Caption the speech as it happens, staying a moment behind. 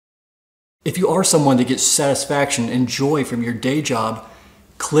If you are someone that gets satisfaction and joy from your day job,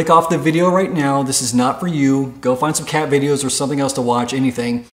 click off the video right now. This is not for you. Go find some cat videos or something else to watch,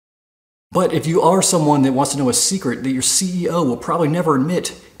 anything. But if you are someone that wants to know a secret that your CEO will probably never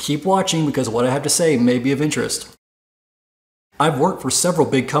admit, keep watching because what I have to say may be of interest. I've worked for several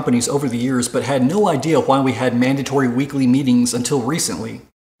big companies over the years, but had no idea why we had mandatory weekly meetings until recently.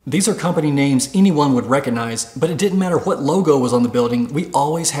 These are company names anyone would recognize, but it didn't matter what logo was on the building, we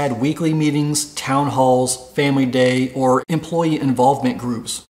always had weekly meetings, town halls, family day, or employee involvement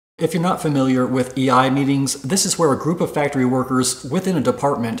groups. If you're not familiar with EI meetings, this is where a group of factory workers within a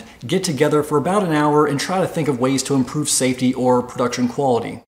department get together for about an hour and try to think of ways to improve safety or production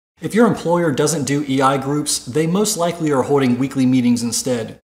quality. If your employer doesn't do EI groups, they most likely are holding weekly meetings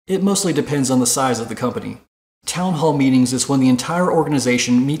instead. It mostly depends on the size of the company. Town hall meetings is when the entire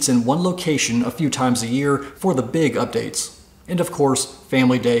organization meets in one location a few times a year for the big updates. And of course,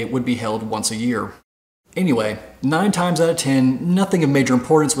 Family Day would be held once a year. Anyway, 9 times out of 10, nothing of major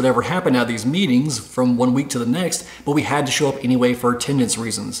importance would ever happen at these meetings from one week to the next, but we had to show up anyway for attendance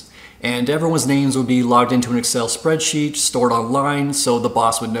reasons. And everyone's names would be logged into an Excel spreadsheet, stored online, so the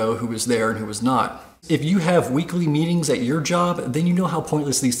boss would know who was there and who was not. If you have weekly meetings at your job, then you know how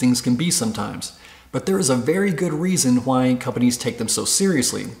pointless these things can be sometimes. But there is a very good reason why companies take them so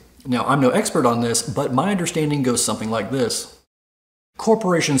seriously. Now, I'm no expert on this, but my understanding goes something like this.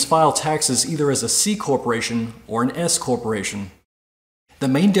 Corporations file taxes either as a C corporation or an S corporation. The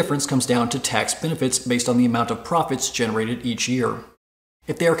main difference comes down to tax benefits based on the amount of profits generated each year.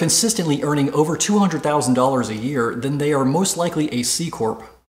 If they are consistently earning over $200,000 a year, then they are most likely a C-Corp.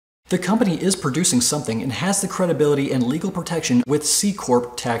 The company is producing something and has the credibility and legal protection with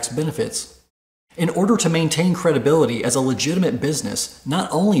C-Corp tax benefits. In order to maintain credibility as a legitimate business, not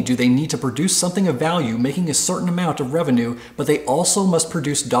only do they need to produce something of value making a certain amount of revenue, but they also must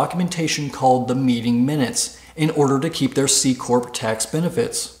produce documentation called the meeting minutes in order to keep their C-Corp tax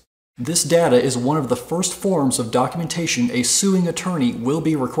benefits. This data is one of the first forms of documentation a suing attorney will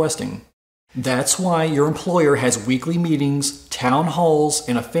be requesting. That's why your employer has weekly meetings, town halls,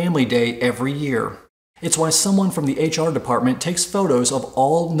 and a family day every year. It's why someone from the HR department takes photos of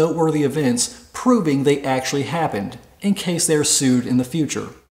all noteworthy events proving they actually happened, in case they're sued in the future.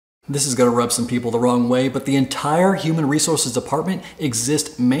 This is going to rub some people the wrong way, but the entire Human Resources Department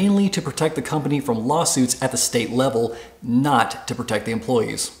exists mainly to protect the company from lawsuits at the state level, not to protect the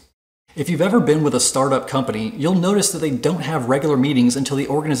employees. If you've ever been with a startup company, you'll notice that they don't have regular meetings until the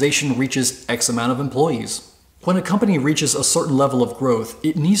organization reaches X amount of employees. When a company reaches a certain level of growth,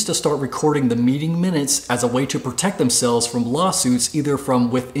 it needs to start recording the meeting minutes as a way to protect themselves from lawsuits either from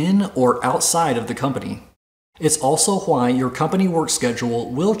within or outside of the company. It's also why your company work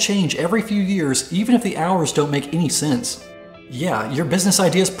schedule will change every few years even if the hours don't make any sense. Yeah, your business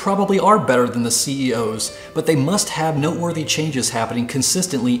ideas probably are better than the CEO's, but they must have noteworthy changes happening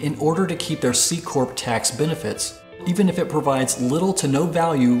consistently in order to keep their C-Corp tax benefits, even if it provides little to no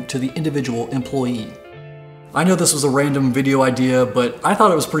value to the individual employee. I know this was a random video idea, but I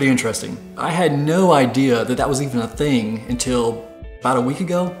thought it was pretty interesting. I had no idea that that was even a thing until about a week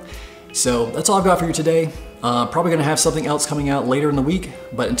ago. So that's all I've got for you today. Probably gonna have something else coming out later in the week,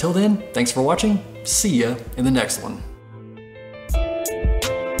 but until then, thanks for watching. See ya in the next one.